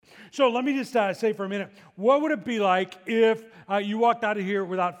So let me just say for a minute, what would it be like if you walked out of here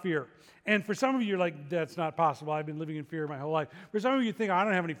without fear? And for some of you, you're like, that's not possible. I've been living in fear my whole life. For some of you, think, I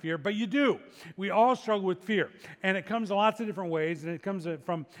don't have any fear, but you do. We all struggle with fear. And it comes in lots of different ways, and it comes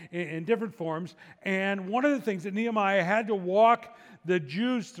in different forms. And one of the things that Nehemiah had to walk the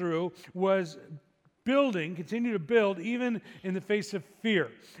Jews through was continue to build, even in the face of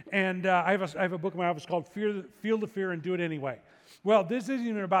fear. And I have a book in my office called Feel the Fear and Do It Anyway. Well, this isn't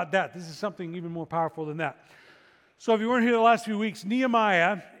even about that. This is something even more powerful than that. So if you weren't here the last few weeks,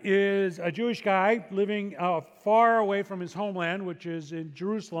 Nehemiah is a Jewish guy living far away from his homeland, which is in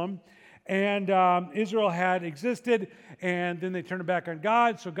Jerusalem. And Israel had existed, and then they turned back on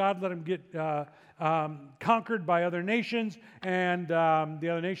God, so God let them get conquered by other nations, and the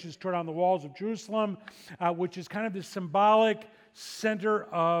other nations tore down the walls of Jerusalem, which is kind of the symbolic center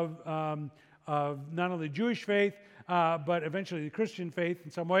of not only Jewish faith, but eventually the Christian faith in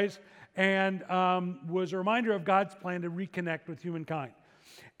some ways, and was a reminder of God's plan to reconnect with humankind.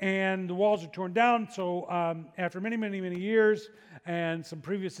 And the walls are torn down, so after many, many, many years and some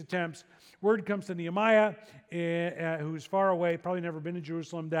previous attempts, word comes to Nehemiah, who's far away, probably never been to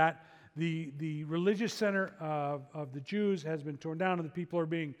Jerusalem, that the religious center of the Jews has been torn down, and the people are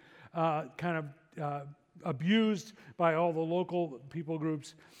being kind of abused by all the local people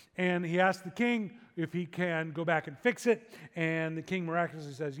groups. And he asks the king if he can go back and fix it, and the king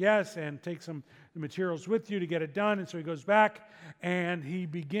miraculously says yes, and take some materials with you to get it done. And so he goes back and he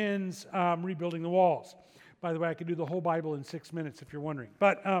begins rebuilding the walls. By the way, I could do the whole Bible in 6 minutes if you're wondering.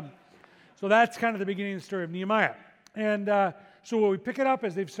 But so that's kind of the beginning of the story of Nehemiah. And so what we pick it up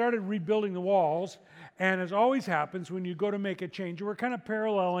as they've started rebuilding the walls, and as always happens when you go to make a change, we're kind of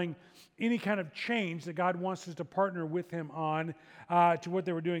paralleling any kind of change that God wants us to partner with him on to what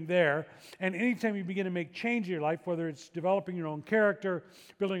they were doing there. And anytime you begin to make change in your life, whether it's developing your own character,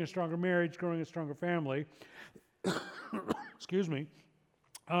 building a stronger marriage, growing a stronger family, excuse me,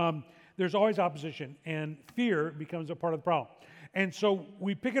 there's always opposition, and fear becomes a part of the problem. And so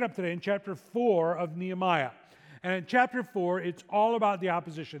we pick it up today in chapter 4 of Nehemiah. And in chapter 4, it's all about the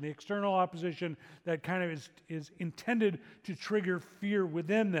opposition, the external opposition that kind of is intended to trigger fear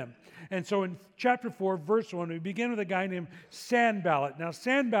within them. And so in chapter 4, verse 1, we begin with a guy named Sanballat. Now,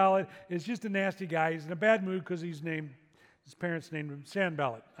 Sanballat is just a nasty guy. He's in a bad mood because his parents named him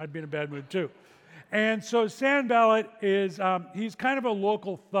Sanballat. I'd be in a bad mood too. And so Sanballat is, he's kind of a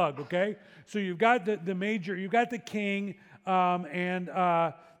local thug, okay? So you've got the major, you've got the king,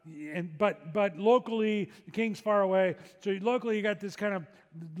 but locally, the king's far away. So locally, you got this kind of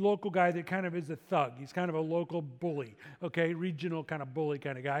local guy that kind of is a thug. He's kind of a local bully, okay, regional kind of bully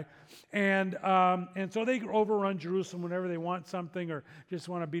kind of guy. And so they overrun Jerusalem whenever they want something or just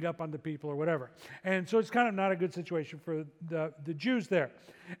want to beat up on the people or whatever. And so it's kind of not a good situation for the Jews there.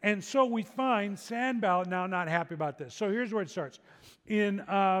 And so we find Sanballat now not happy about this. So here's where it starts.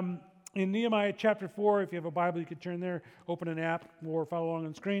 In Nehemiah chapter 4, if you have a Bible, you could turn there, open an app, or follow along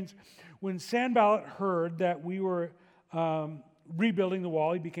on screens. When Sanballat heard that we were rebuilding the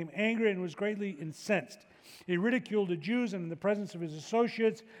wall, he became angry and was greatly incensed. He ridiculed the Jews, and in the presence of his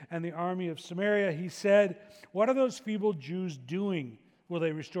associates and the army of Samaria, he said, "What are those feeble Jews doing? Will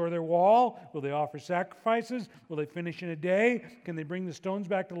they restore their wall? Will they offer sacrifices? Will they finish in a day? Can they bring the stones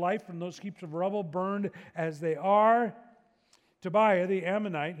back to life from those heaps of rubble burned as they are?" Tobiah, the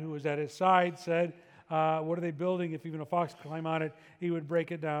Ammonite, who was at his side, said, "What are they building? If even a fox could climb on it, he would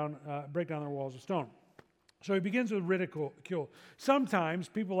break down their walls of stone." So he begins with ridicule. Sometimes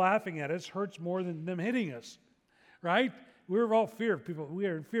people laughing at us hurts more than them hitting us, right? We're all fear of people. We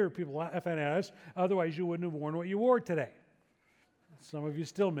are in fear of people laughing at us. Otherwise, you wouldn't have worn what you wore today. Some of you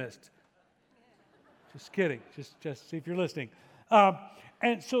still missed. Just kidding. Just see if you're listening.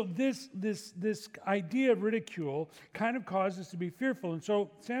 And so this idea of ridicule kind of causes us to be fearful. And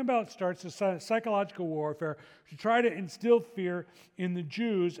so Sanballat starts a psychological warfare to try to instill fear in the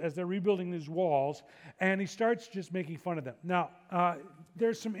Jews as they're rebuilding these walls. And he starts just making fun of them. Now,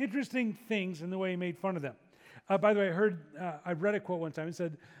 there's some interesting things in the way he made fun of them. By the way, I read a quote one time. It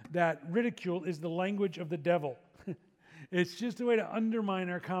said that ridicule is the language of the devil. It's just a way to undermine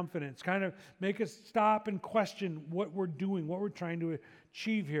our confidence, kind of make us stop and question what we're doing, what we're trying to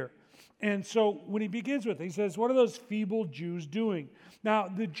achieve here. And so when he begins with it, he says, "What are those feeble Jews doing?" Now,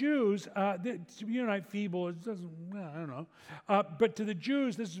 the Jews, you and I, feeble, it doesn't, I don't know. But to the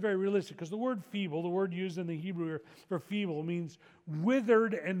Jews, this is very realistic because the word feeble, the word used in the Hebrew for feeble, means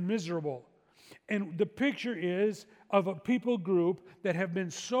withered and miserable. And the picture is of a people group that have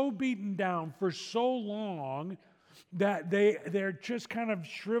been so beaten down for so long that they're just kind of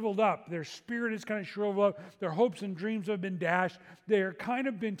shriveled up. Their spirit is kind of shriveled up. Their hopes and dreams have been dashed. They're kind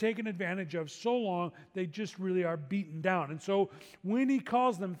of been taken advantage of so long, they just really are beaten down. And so when he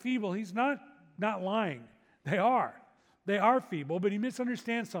calls them feeble, he's not lying. They are. They are feeble, but he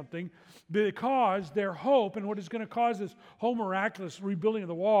misunderstands something because their hope and what is going to cause this whole miraculous rebuilding of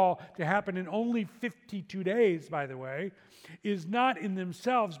the wall to happen in only 52 days, by the way, is not in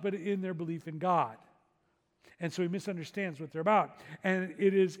themselves, but in their belief in God. And so he misunderstands what they're about. And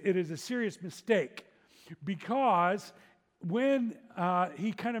it is a serious mistake because when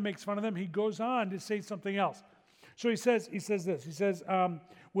he kind of makes fun of them, he goes on to say something else. So he says this. He says,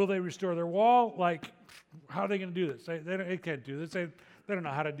 will they restore their wall? Like, how are they going to do this? They can't do this. They don't know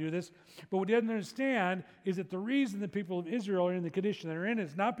how to do this. But what he doesn't understand is that the reason the people of Israel are in the condition they're in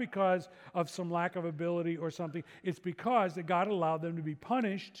is not because of some lack of ability or something. It's because that God allowed them to be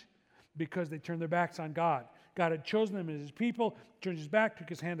punished because they turned their backs on God. God had chosen them as his people, turned his back, took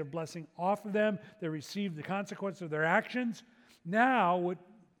his hand of blessing off of them. They received the consequence of their actions. Now,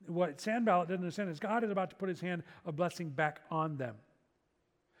 what Sanballat doesn't understand is God is about to put his hand of blessing back on them.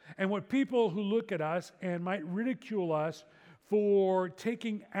 And what people who look at us and might ridicule us for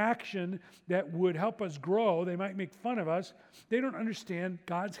taking action that would help us grow, they might make fun of us, they don't understand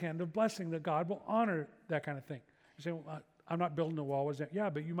God's hand of blessing, that God will honor that kind of thing. You say, well, I'm not building a wall. Was that? Yeah,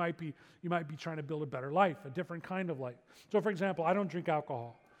 but you might be trying to build a better life, a different kind of life. So, for example, I don't drink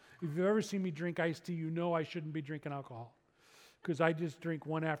alcohol. If you've ever seen me drink iced tea, you know I shouldn't be drinking alcohol because I just drink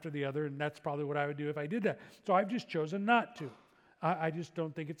one after the other, and that's probably what I would do if I did that. So I've just chosen not to. I just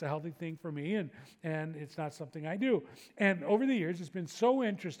don't think it's a healthy thing for me, and it's not something I do. And over the years, it's been so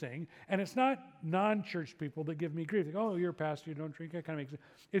interesting, and it's not non-church people that give me grief. Like, oh, you're a pastor, you don't drink, that kind of makes sense.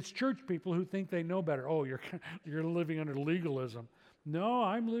 It's church people who think they know better. Oh, you're living under legalism. No,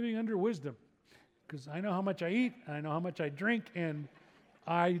 I'm living under wisdom, because I know how much I eat, and I know how much I drink, and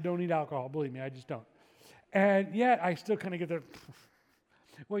I don't eat alcohol. Believe me, I just don't. And yet, I still kind of get there.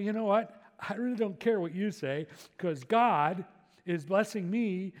 Well, you know what? I really don't care what you say, because God is blessing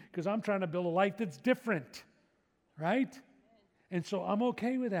me because I'm trying to build a life that's different, right? And so I'm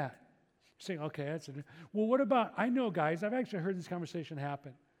okay with that. Saying, okay, that's it. Well, what about, I know guys, I've actually heard this conversation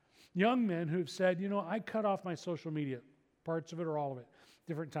happen. Young men who've said, I cut off my social media, parts of it or all of it.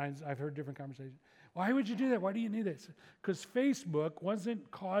 Different times I've heard different conversations. Why would you do that? Why do you need this? Because Facebook wasn't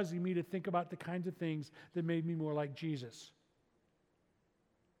causing me to think about the kinds of things that made me more like Jesus.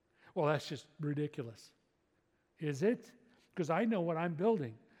 Well, that's just ridiculous. Is it? Because I know what I'm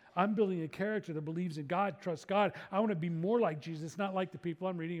building. I'm building a character that believes in God, trusts God. I want to be more like Jesus, not like the people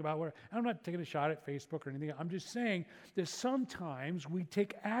I'm reading about. I'm not taking a shot at Facebook or anything. I'm just saying that sometimes we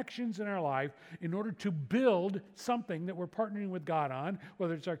take actions in our life in order to build something that we're partnering with God on,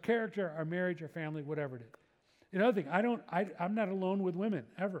 whether it's our character, our marriage, our family, whatever it is. Another thing, I'm not alone with women,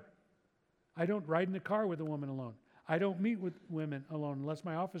 ever. I don't ride in the car with a woman alone. I don't meet with women alone unless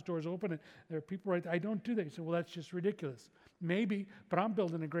my office door is open and there are people right there. I don't do that. You say, well, that's just ridiculous. Maybe, but I'm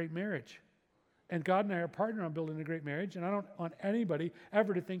building a great marriage. And God and I are partnering on building a great marriage, and I don't want anybody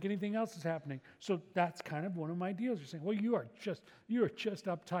ever to think anything else is happening. So that's kind of one of my deals. You're saying, well, you are just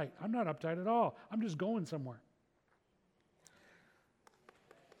uptight. I'm not uptight at all. I'm just going somewhere.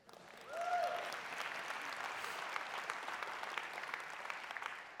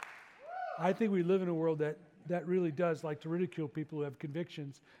 I think we live in a world that really does like to ridicule people who have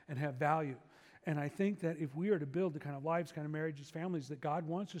convictions and have value. And I think that if we are to build the kind of lives, kind of marriages, families that God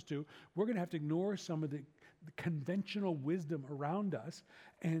wants us to, we're going to have to ignore some of the conventional wisdom around us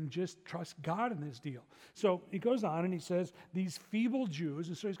and just trust God in this deal. So he goes on and he says, these feeble Jews,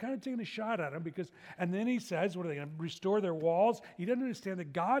 and so he's kind of taking a shot at them and then he says, what are they going to restore their walls? He doesn't understand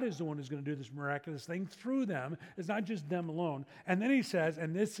that God is the one who's going to do this miraculous thing through them. It's not just them alone. And then he says,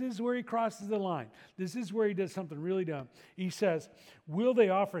 and this is where he crosses the line. This is where he does something really dumb. He says, will they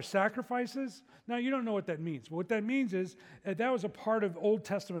offer sacrifices? Now, you don't know what that means. But what that means is that was a part of Old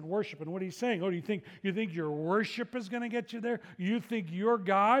Testament worship. And what he's saying, do you think your worship is going to get you there? You think you're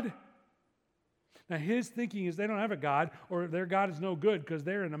God? Now, his thinking is they don't have a God, or their God is no good because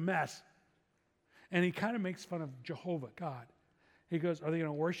they're in a mess. And he kind of makes fun of Jehovah, God. He goes, are they going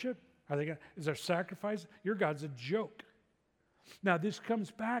to worship? Is there sacrifice? Your God's a joke. Now, this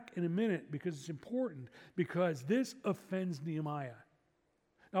comes back in a minute because it's important, because this offends Nehemiah.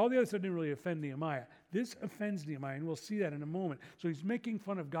 Now, all the other stuff didn't really offend Nehemiah. This offends Nehemiah, and we'll see that in a moment. So he's making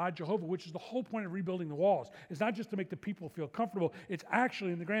fun of God, Jehovah, which is the whole point of rebuilding the walls. It's not just to make the people feel comfortable. It's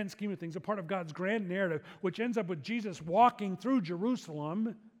actually, in the grand scheme of things, a part of God's grand narrative, which ends up with Jesus walking through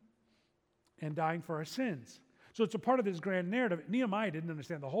Jerusalem and dying for our sins. So it's a part of this grand narrative. Nehemiah didn't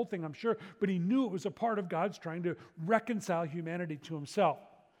understand the whole thing, I'm sure, but he knew it was a part of God's trying to reconcile humanity to himself.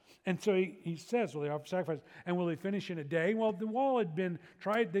 And so he says, will they offer sacrifice? And will they finish in a day? Well, the wall had been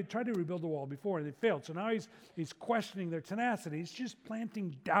tried. They tried to rebuild the wall before, and they failed. So now he's questioning their tenacity. He's just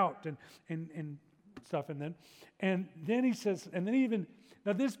planting doubt and stuff. And then he says, and then even,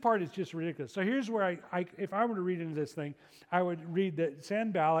 now this part is just ridiculous. So here's where if I were to read into this thing, I would read that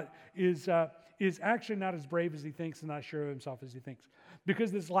Sanballat is actually not as brave as he thinks and not sure of himself as he thinks.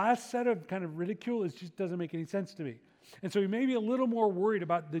 Because this last set of kind of ridicule just doesn't make any sense to me. And so he may be a little more worried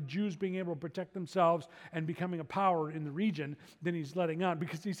about the Jews being able to protect themselves and becoming a power in the region than he's letting on.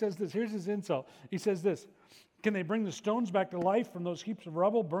 Because he says this, here's his insult. He says this, can they bring the stones back to life from those heaps of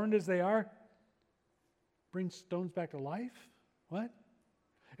rubble, burned as they are? Bring stones back to life? What?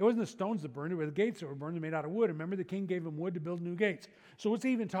 It wasn't the stones that burned, it were the gates that were burned and made out of wood. Remember, the king gave him wood to build new gates. So what's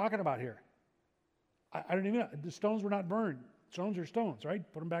he even talking about here? I don't even know. The stones were not burned. Stones are stones, right?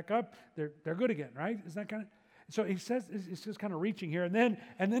 Put them back up. They're good again, right? Isn't that kind of... So he says, it's just kind of reaching here. And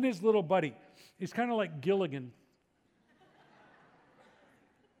then his little buddy, he's kind of like Gilligan.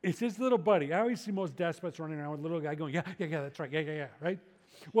 It's his little buddy. I always see most despots running around with a little guy going, yeah, that's right, yeah, right?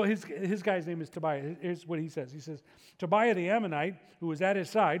 Well, his guy's name is Tobiah. Here's what he says. He says, Tobiah the Ammonite, who was at his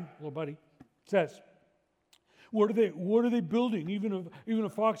side, little buddy, says, what are they building? Even a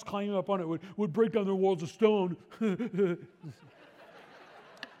fox climbing up on it would break down their walls of stone.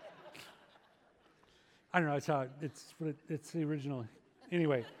 I don't know, it's the original.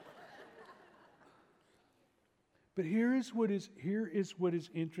 Anyway. But here is what is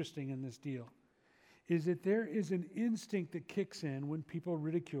interesting in this deal, is that there is an instinct that kicks in when people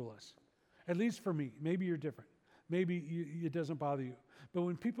ridicule us. At least for me. Maybe you're different. Maybe it doesn't bother you. But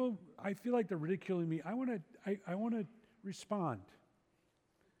when people, I feel like they're ridiculing me, I want to respond.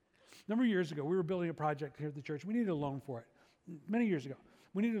 A number of years ago, we were building a project here at the church. We needed a loan for it. Many years ago.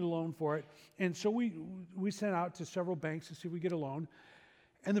 We needed a loan for it. And so we sent out to several banks to see if we get a loan.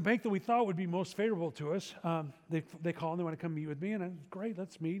 And the bank that we thought would be most favorable to us, they call and they want to come meet with me. And I'm great,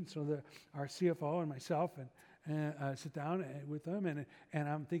 let's meet. So our CFO and myself and sit down with them. And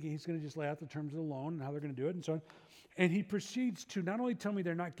I'm thinking he's going to just lay out the terms of the loan and how they're going to do it and so on. And he proceeds to not only tell me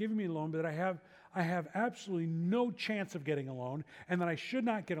they're not giving me a loan, but that I have absolutely no chance of getting a loan, and that I should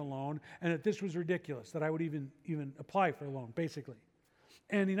not get a loan, and that this was ridiculous, that I would even apply for a loan, basically.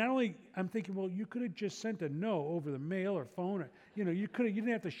 And he not only, I'm thinking, well, you could have just sent a no over the mail or phone, or, you didn't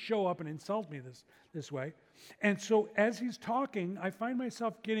have to show up and insult me this way. And so as he's talking, I find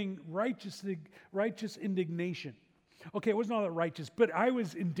myself getting righteous indignation. Okay, it wasn't all that righteous, but I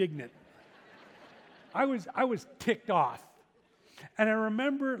was indignant. I was ticked off. And I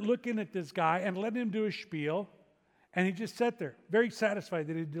remember looking at this guy and letting him do a spiel, and he just sat there, very satisfied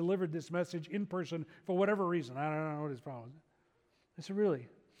that he delivered this message in person for whatever reason. I don't know what his problem was. I said, really?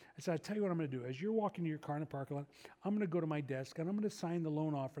 I said, I'll tell you what I'm going to do. As you're walking to your car in the parking lot, I'm going to go to my desk, and I'm going to sign the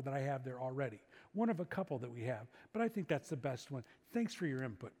loan offer that I have there already. One of a couple that we have, but I think that's the best one. Thanks for your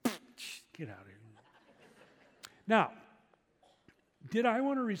input. Get out of here. Now, did I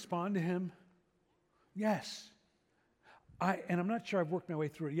want to respond to him? Yes. And I'm not sure I've worked my way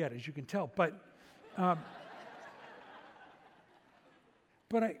through it yet, as you can tell, but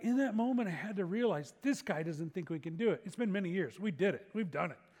in that moment, I had to realize this guy doesn't think we can do it. It's been many years. We did it. We've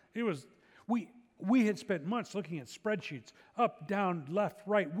done it. We had spent months looking at spreadsheets, up, down, left,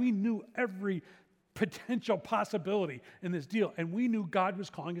 right. We knew every potential possibility in this deal, and we knew God was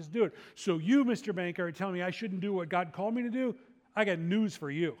calling us to do it. So you, Mr. Banker, are telling me I shouldn't do what God called me to do? I got news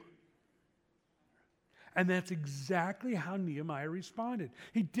for you. And that's exactly how Nehemiah responded.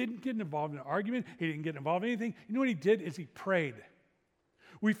 He didn't get involved in an argument. He didn't get involved in anything. You know what he did is he prayed.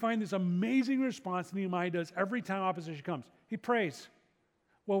 We find this amazing response Nehemiah does every time opposition comes. He prays.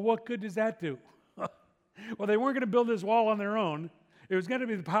 Well, what good does that do? Well, they weren't going to build this wall on their own. It was going to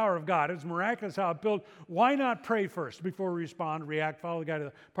be the power of God. It was miraculous how it built. Why not pray first before we respond, react, follow the guy to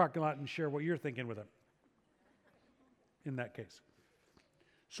the parking lot and share what you're thinking with him? In that case.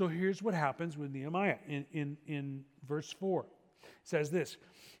 So here's what happens with Nehemiah in verse 4. It says this,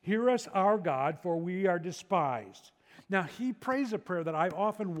 hear us, our God, for we are despised. Now, he prays a prayer that I've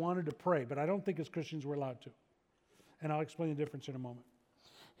often wanted to pray, but I don't think as Christians we're allowed to. And I'll explain the difference in a moment.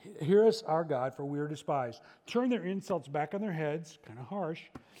 Hear us, our God, for we are despised. Turn their insults back on their heads, kind of harsh.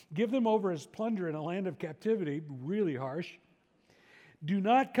 Give them over as plunder in a land of captivity, really harsh. Do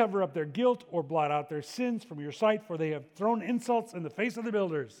not cover up their guilt or blot out their sins from your sight, for they have thrown insults in the face of the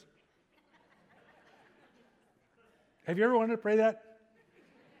builders. Have you ever wanted to pray that?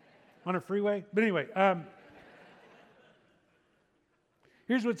 On a freeway? But anyway,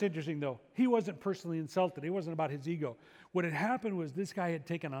 Here's what's interesting, though. He wasn't personally insulted. It wasn't about his ego. What had happened was this guy had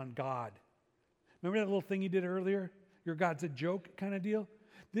taken on God. Remember that little thing he did earlier? Your God's a joke kind of deal?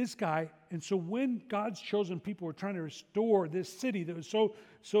 This guy, and so when God's chosen people were trying to restore this city that was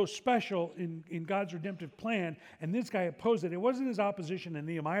so special in God's redemptive plan, and this guy opposed it, it wasn't his opposition to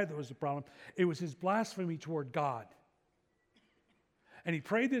Nehemiah that was the problem. It was his blasphemy toward God. And he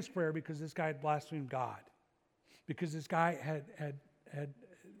prayed this prayer because this guy had blasphemed God. Because this guy had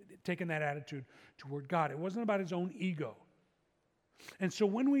taken that attitude toward God. It wasn't about his own ego. And so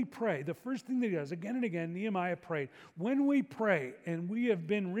when we pray, the first thing that he does, again and again, Nehemiah prayed. When we pray and we have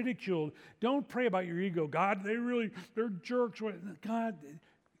been ridiculed, don't pray about your ego. God, they're jerks. God,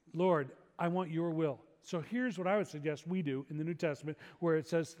 Lord, I want your will. So here's what I would suggest we do in the New Testament where it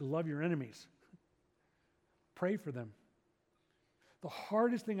says to love your enemies. Pray for them. The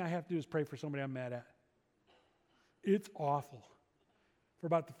hardest thing I have to do is pray for somebody I'm mad at. It's awful for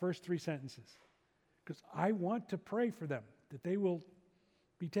about the first 3 sentences because I want to pray for them that they will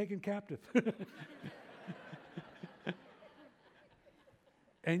be taken captive.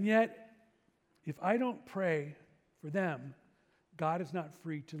 And yet, if I don't pray for them, God is not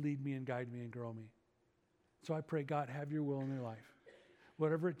free to lead me and guide me and grow me. So I pray, God, have your will in their life.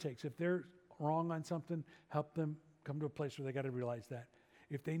 Whatever it takes. If they're wrong on something, help them come to a place where they got to realize that.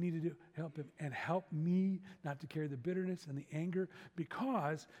 If they need to do, help them, and help me not to carry the bitterness and the anger,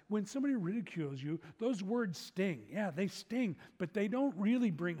 because when somebody ridicules you, those words sting. Yeah, they sting, but they don't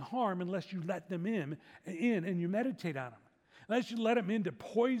really bring harm unless you let them in and you meditate on them. Unless you let them in to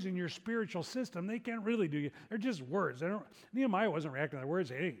poison your spiritual system, they can't really do you. They're just words. Nehemiah wasn't reacting to the words.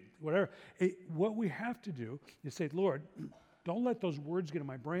 Hey, whatever. What we have to do is say, Lord, don't let those words get in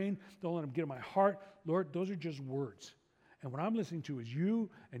my brain. Don't let them get in my heart. Lord, those are just words. And what I'm listening to is you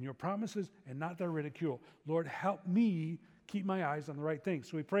and your promises and not their ridicule. Lord, help me keep my eyes on the right things.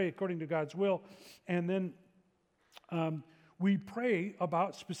 So we pray according to God's will. And then we pray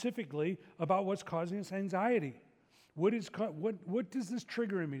specifically about what's causing us anxiety. What does this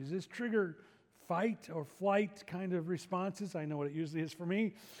trigger in me? Does this trigger fight or flight kind of responses? I know what it usually is for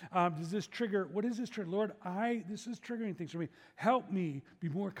me. What is this trigger? Lord, this is triggering things for me. Help me be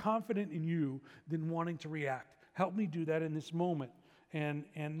more confident in you than wanting to react. Help me do that in this moment and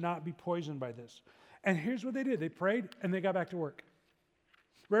not be poisoned by this. And here's what they did. They prayed and they got back to work.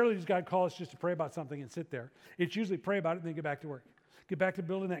 Rarely does God call us just to pray about something and sit there. It's usually pray about it and then get back to work. Get back to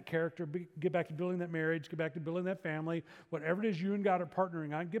building that character, get back to building that marriage, get back to building that family. Whatever it is you and God are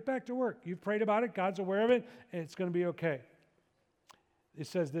partnering on, get back to work. You've prayed about it, God's aware of it, and it's going to be okay. It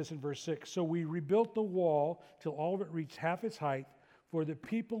says this in verse 6. So we rebuilt the wall till all of it reached half its height, for the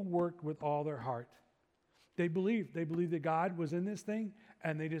people worked with all their heart. They believed that God was in this thing,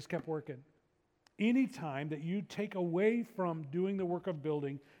 and they just kept working. Anytime that you take away from doing the work of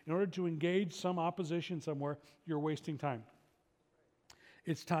building in order to engage some opposition somewhere, you're wasting time.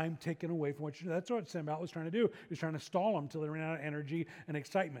 It's time taken away from what you do. That's what Sanballat was trying to do. He was trying to stall them until they ran out of energy and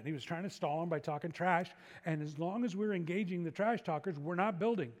excitement. He was trying to stall them by talking trash, and as long as we're engaging the trash talkers, we're not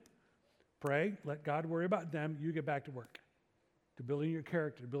building. Pray, let God worry about them, you get back to work. To building your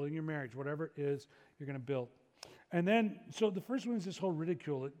character, to building your marriage, whatever it is you're going to build. And then, so the first one is this whole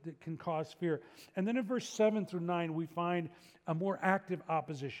ridicule that can cause fear. And then in verse 7 through 9, we find a more active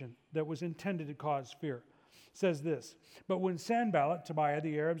opposition that was intended to cause fear. It says this, but when Sanballat, Tobiah,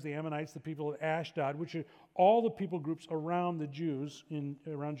 the Arabs, the Ammonites, the people of Ashdod, which are all the people groups around the Jews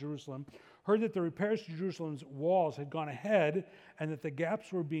around Jerusalem, heard that the repairs to Jerusalem's walls had gone ahead and that the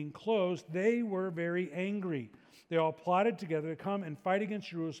gaps were being closed, they were very angry. They all plotted together to come and fight against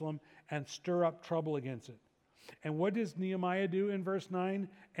Jerusalem and stir up trouble against it. And what does Nehemiah do in verse 9?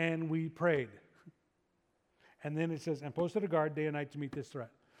 And we prayed. And then it says, and posted a guard day and night to meet this threat.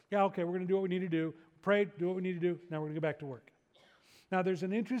 Yeah, okay, we're going to do what we need to do. Prayed, do what we need to do. Now we're going to go back to work. Now there's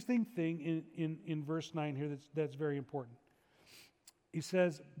an interesting thing in verse 9 here that's very important. He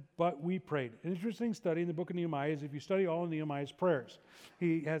says, but we prayed. An interesting study in the book of Nehemiah is if you study all of Nehemiah's prayers.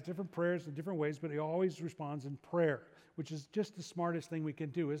 He has different prayers in different ways, but he always responds in prayer, which is just the smartest thing we can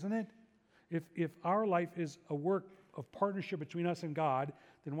do, isn't it? If our life is a work of partnership between us and God,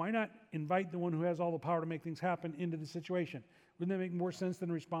 then why not invite the one who has all the power to make things happen into the situation? Wouldn't that make more sense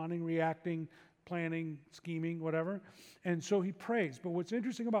than responding, reacting, planning, scheming, whatever? And so he prays. But what's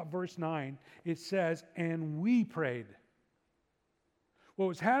interesting about verse 9, it says, and we prayed. What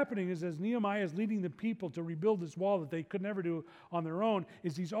was happening is as Nehemiah is leading the people to rebuild this wall that they could never do on their own,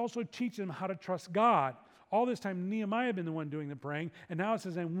 is he's also teaching them how to trust God. All this time, Nehemiah had been the one doing the praying, and now it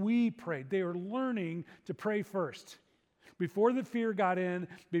says, and we prayed. They were learning to pray first. Before the fear got in,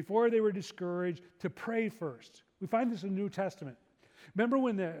 before they were discouraged, to pray first. We find this in the New Testament. Remember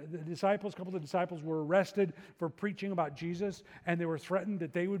when the disciples, a couple of the disciples were arrested for preaching about Jesus, and they were threatened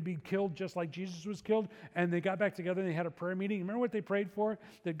that they would be killed just like Jesus was killed, and they got back together and they had a prayer meeting. Remember what they prayed for?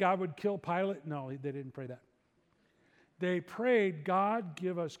 That God would kill Pilate? No, they didn't pray that. They prayed, God,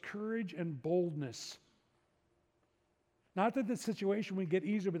 give us courage and boldness. Not that the situation would get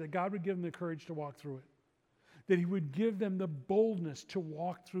easier, but that God would give them the courage to walk through it. That He would give them the boldness to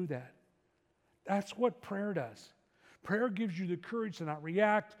walk through that. That's what prayer does. Prayer gives you the courage to not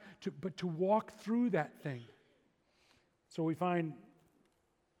react, but to walk through that thing. So we find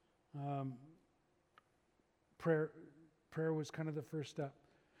prayer was kind of the first step.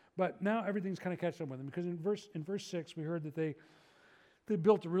 But now everything's kind of catching up with them, because in verse 6 we heard that they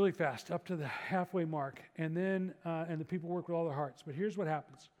built it really fast up to the halfway mark, and then and the people worked with all their hearts. But here's what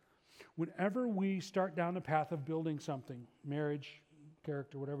happens. Whenever we start down the path of building something, marriage,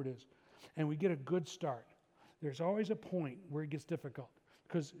 character, whatever it is, and we get a good start, there's always a point where it gets difficult,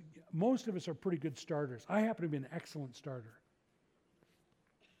 because most of us are pretty good starters. I happen to be an excellent starter.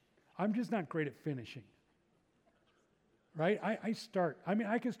 I'm just not great at finishing. Right? I start. I mean,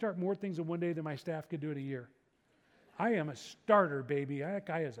 I can start more things in one day than my staff could do in a year. I am a starter, baby. That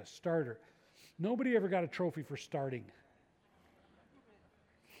guy is a starter. Nobody ever got a trophy for starting.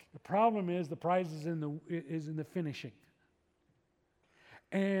 The problem is the prize is in the finishing.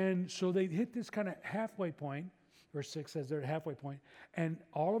 And so they hit this kind of halfway point. Verse 6 says they're at halfway point, and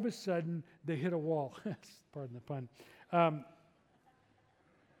all of a sudden they hit a wall. Pardon the pun.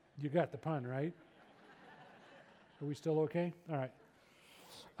 You got the pun, right? Are we still okay? All right.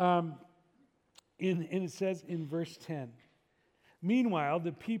 And it says in verse 10, meanwhile,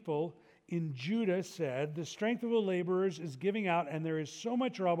 the people in Judah said, the strength of the laborers is giving out, and there is so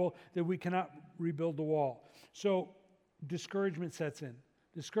much rubble that we cannot rebuild the wall. So discouragement sets in.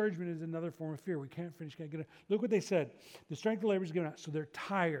 Discouragement is another form of fear. We can't finish, can't get it. Look what they said. The strength of the laborers is giving out. So they're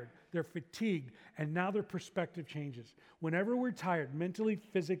tired, they're fatigued, and now their perspective changes. Whenever we're tired, mentally,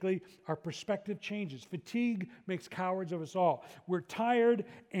 physically, our perspective changes. Fatigue makes cowards of us all. We're tired,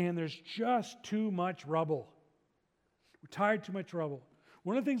 and there's just too much rubble. We're tired, too much rubble.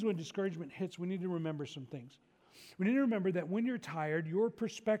 One of the things when discouragement hits, we need to remember some things. We need to remember that when you're tired, your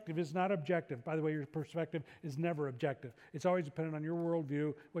perspective is not objective. By the way, your perspective is never objective. It's always dependent on your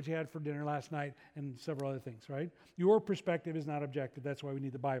worldview, what you had for dinner last night, and several other things, right? Your perspective is not objective. That's why we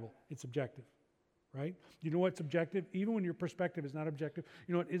need the Bible. It's objective, right? You know what's objective? Even when your perspective is not objective,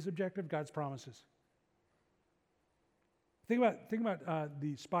 you know what is objective? God's promises. Think about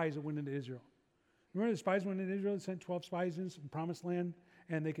the spies that went into Israel. Remember the spies went into Israel and sent 12 spies into the promised land?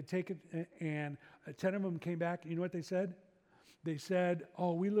 And they could take it, and 10 of them came back. You know what they said? They said,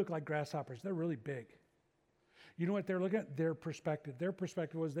 oh, we look like grasshoppers. They're really big. You know what they're looking at? Their perspective. Their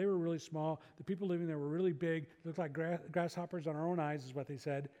perspective was they were really small. The people living there were really big. They looked like grasshoppers on our own eyes is what they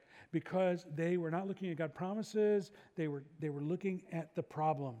said, because they were not looking at God's promises. They were looking at the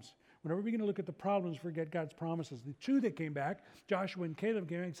problems. Whenever we begin to look at the problems, forget God's promises. The two that came back, Joshua and Caleb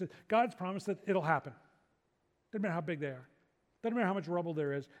came back and said, God's promised that it'll happen. Doesn't matter how big they are. Doesn't matter how much rubble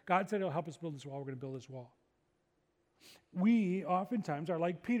there is. God said He'll help us build this wall. We're going to build this wall. We oftentimes are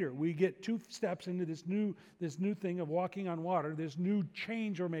like Peter. We get 2 steps into this new thing of walking on water, this new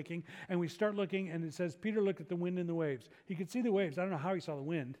change we're making, and we start looking, and it says, Peter looked at the wind and the waves. He could see the waves. I don't know how he saw the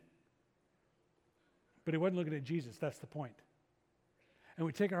wind, but he wasn't looking at Jesus. That's the point. And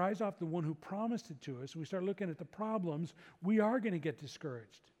we take our eyes off the one who promised it to us, and we start looking at the problems, we are going to get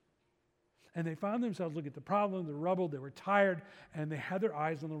discouraged. And they found themselves looking at the problem, the rubble, they were tired, and they had their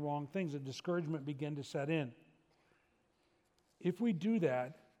eyes on the wrong things, and discouragement began to set in. If we do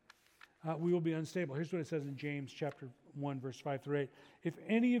that, we will be unstable. Here's what it says in James chapter 1, verse 5 through 8. If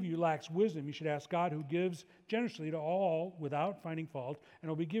any of you lacks wisdom, you should ask God, who gives generously to all without finding fault, and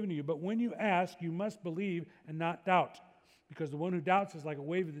it will be given to you. But when you ask, you must believe and not doubt, because the one who doubts is like a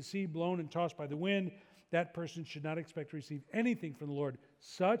wave of the sea blown and tossed by the wind. That person should not expect to receive anything from the Lord.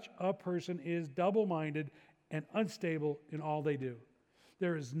 Such a person is double-minded and unstable in all they do.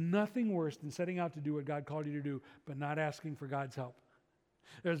 There is nothing worse than setting out to do what God called you to do, but not asking for God's help.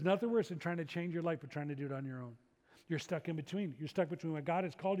 There's nothing worse than trying to change your life, but trying to do it on your own. You're stuck in between. You're stuck between what God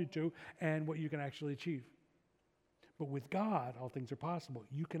has called you to and what you can actually achieve. But with God, all things are possible.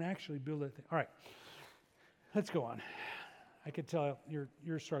 You can actually build that thing. All right, let's go on. I could tell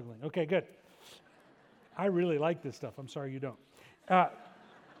you're struggling. Okay, good. I really like this stuff. I'm sorry you don't.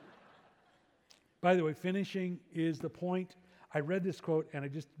 By the way, finishing is the point. I read this quote and I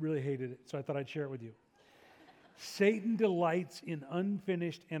just really hated it, so I thought I'd share it with you. Satan delights in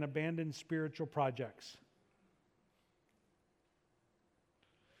unfinished and abandoned spiritual projects.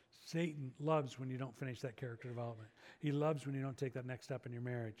 Satan loves when you don't finish that character development. He loves when you don't take that next step in your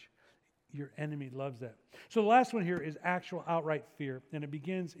marriage. Your enemy loves that. So the last one here is actual outright fear, and it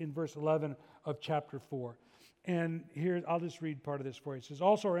begins in verse 11 of chapter 4. And here, I'll just read part of this for you. It says,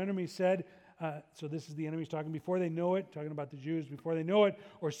 also our enemy said, so this is the enemies talking before they know it, talking about the Jews, before they know it,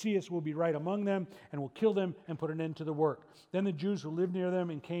 or see us, will be right among them, and will kill them and put an end to the work. Then the Jews who lived near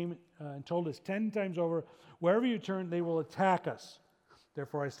them and came and told us 10 times over, wherever you turn, they will attack us.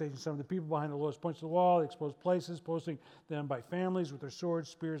 Therefore I stationed some of the people behind the lowest points of the wall, the exposed places, posting them by families with their swords,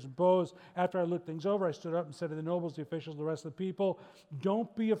 spears, and bows. After I looked things over, I stood up and said to the nobles, the officials, the rest of the people,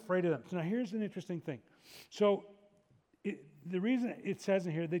 don't be afraid of them. So now here's an interesting thing. So the reason it says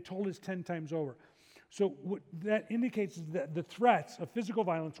in here, they told us 10 times over. So what that indicates is that the threats of physical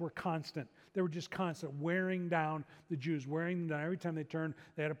violence were constant. They were just constant, wearing down the Jews, wearing them down. Every time they turned,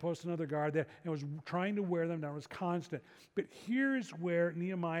 they had to post another guard there, and it was trying to wear them down. It was constant. But here's where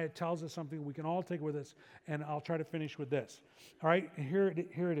Nehemiah tells us something we can all take with us, and I'll try to finish with this. All right, here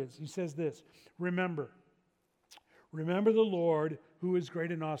it is. He says this, remember the Lord who is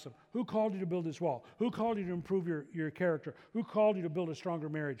great and awesome. Who called you to build this wall? Who called you to improve your character? Who called you to build a stronger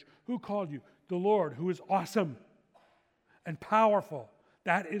marriage? Who called you? The Lord who is awesome and powerful.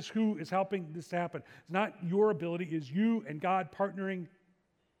 That is who is helping this to happen. It's not your ability, it's you and God partnering,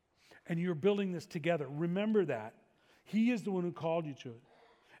 and you're building this together. Remember that. He is the one who called you to it.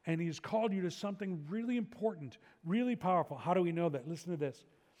 And He has called you to something really important, really powerful. How do we know that? Listen to this.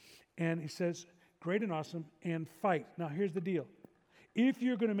 And He says, great and awesome, and fight. Now here's the deal. If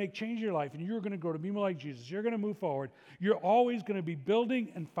you're going to make change in your life and you're going to grow to be more like Jesus, you're going to move forward, you're always going to be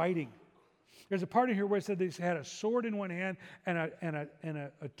building and fighting. There's a part in here where it said they had a sword in one hand and a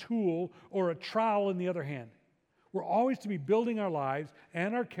tool or a trowel in the other hand. We're always to be building our lives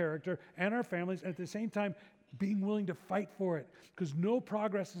and our character and our families, and at the same time being willing to fight for it, because no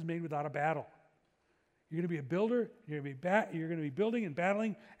progress is made without a battle. You're going to be a builder, you're going to be building and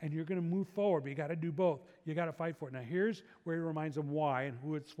battling, and you're going to move forward, but you got to do both. You got to fight for it. Now here's where He reminds them why and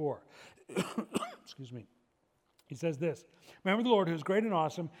who it's for. Excuse me. He says this, remember the Lord who is great and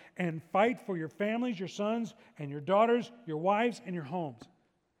awesome, and fight for your families, your sons, and your daughters, your wives, and your homes.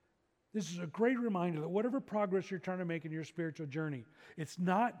 This is a great reminder that whatever progress you're trying to make in your spiritual journey, it's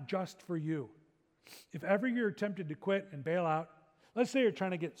not just for you. If ever you're tempted to quit and bail out, let's say you're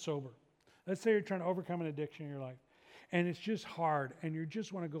trying to get sober. Let's say you're trying to overcome an addiction in your life, and it's just hard, and you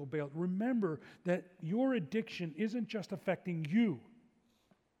just want to go bail. Remember that your addiction isn't just affecting you.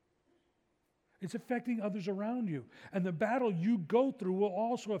 It's affecting others around you. And the battle you go through will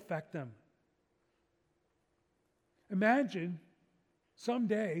also affect them. Imagine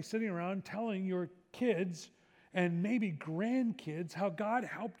someday sitting around telling your kids and maybe grandkids how God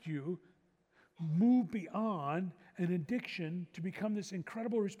helped you move beyond an addiction to become this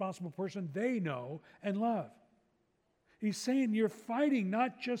incredible, responsible person they know and love. He's saying you're fighting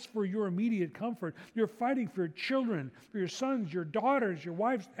not just for your immediate comfort, you're fighting for your children, for your sons, your daughters, your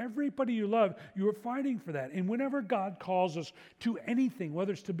wives, everybody you love. You are fighting for that. And whenever God calls us to anything,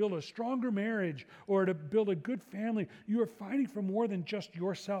 whether it's to build a stronger marriage or to build a good family, you are fighting for more than just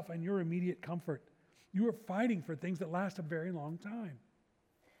yourself and your immediate comfort. You are fighting for things that last a very long time.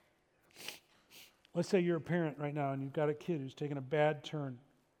 Let's say you're a parent right now and you've got a kid who's taken a bad turn.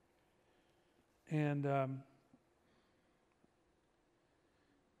 And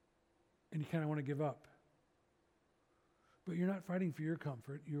you kind of want to give up. But you're not fighting for your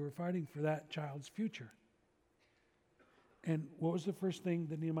comfort. You're fighting for that child's future. And what was the first thing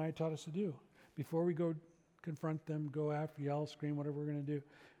that Nehemiah taught us to do? Before we go confront them, go after, yell, scream, whatever we're going to do,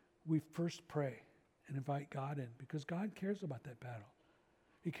 we first pray and invite God in, because God cares about that battle.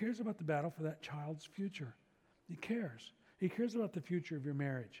 He cares about the battle for that child's future. He cares. He cares about the future of your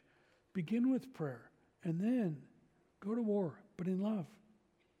marriage. Begin with prayer and then go to war, but in love.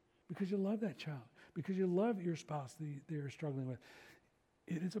 Because you love that child, because you love your spouse that they're struggling with.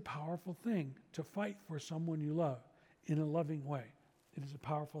 It is a powerful thing to fight for someone you love in a loving way. It is a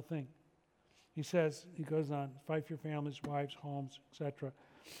powerful thing. He goes on, fight for your families, wives, homes, etc.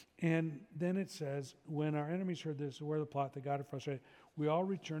 And then it says, when our enemies heard this, aware of the plot, they got it frustrated, we all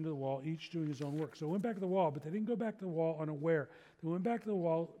returned to the wall, each doing his own work. So they went back to the wall, but they didn't go back to the wall unaware. They went back to the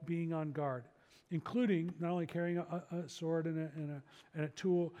wall being on guard, including not only carrying a sword and a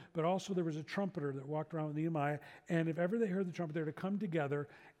tool, but also there was a trumpeter that walked around with Nehemiah. And if ever they heard the trumpet, they were to come together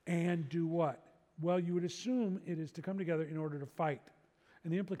and do what? Well, you would assume it is to come together in order to fight.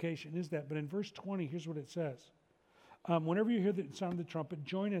 And the implication is that. But in verse 20, here's what it says. Whenever you hear the sound of the trumpet,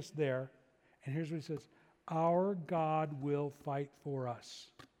 join us there. And here's what he says. Our God will fight for us.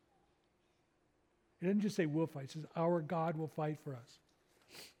 It doesn't just say we'll fight. It says our God will fight for us.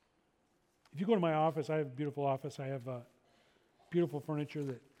 If you go to my office, I have a beautiful office. I have beautiful furniture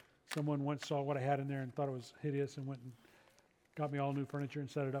that someone once saw what I had in there and thought it was hideous and went and got me all new furniture and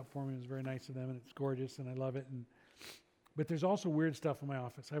set it up for me. It was very nice of them, and it's gorgeous, and I love it. But there's also weird stuff in my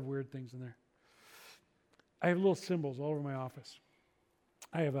office. I have weird things in there. I have little symbols all over my office.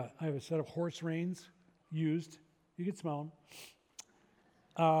 I have a set of horse reins used. You can smell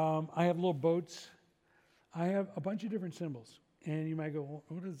them. I have little boats. I have a bunch of different symbols. And you might go, well,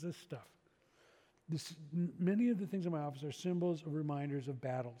 what is this stuff? Many of the things in my office are symbols of reminders of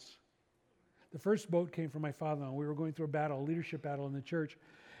battles. The first boat came from my father-in-law. We were going through a leadership battle in the church.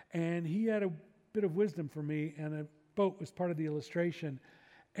 And he had a bit of wisdom for me, and a boat was part of the illustration.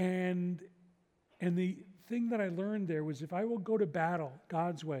 And the thing that I learned there was if I will go to battle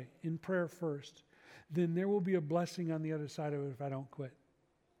God's way, in prayer first, then there will be a blessing on the other side of it if I don't quit.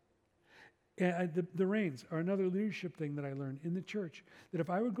 And the reins are another leadership thing that I learned in the church, that if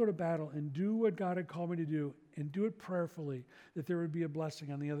I would go to battle and do what God had called me to do and do it prayerfully, that there would be a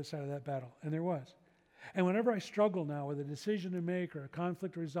blessing on the other side of that battle. And there was. And whenever I struggle now with a decision to make or a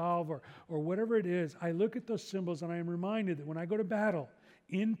conflict to resolve or whatever it is, I look at those symbols and I am reminded that when I go to battle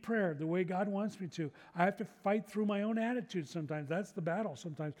in prayer, the way God wants me to, I have to fight through my own attitudes sometimes. That's the battle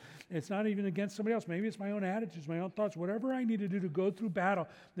sometimes. It's not even against somebody else. Maybe it's my own attitudes, my own thoughts, whatever I need to do to go through battle,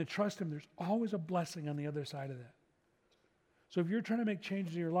 then trust Him. There's always a blessing on the other side of that. So if you're trying to make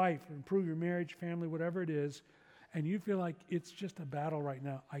changes in your life or improve your marriage, family, whatever it is, and you feel like it's just a battle right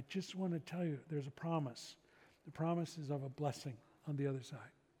now, I just want to tell you there's a promise. The promise is of a blessing on the other side.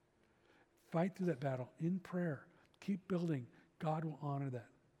 Fight through that battle in prayer. Keep building. God will honor that.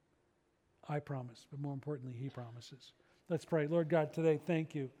 I promise, but more importantly, He promises. Let's pray. Lord God, today,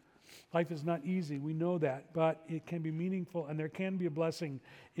 thank you. Life is not easy. We know that, but it can be meaningful, and there can be a blessing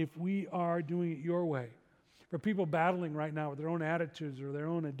if we are doing it your way. For people battling right now with their own attitudes or their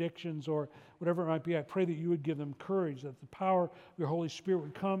own addictions or whatever it might be, I pray that you would give them courage, that the power of your Holy Spirit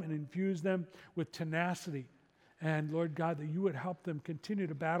would come and infuse them with tenacity. And Lord God, that you would help them continue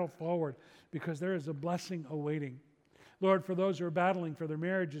to battle forward because there is a blessing awaiting. Lord, for those who are battling for their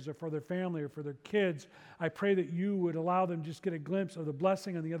marriages or for their family or for their kids, I pray that you would allow them to just get a glimpse of the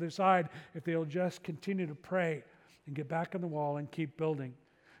blessing on the other side if they'll just continue to pray and get back on the wall and keep building.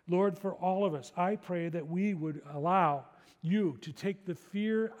 Lord, for all of us, I pray that we would allow you to take the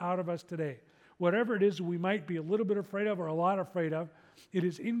fear out of us today. Whatever it is we might be a little bit afraid of or a lot afraid of, it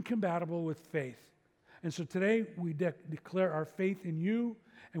is incompatible with faith. And so today we declare our faith in you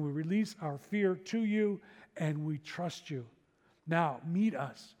and we release our fear to you and we trust you. Now, meet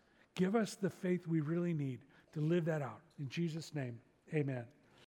us. Give us the faith we really need to live that out. In Jesus' name, amen.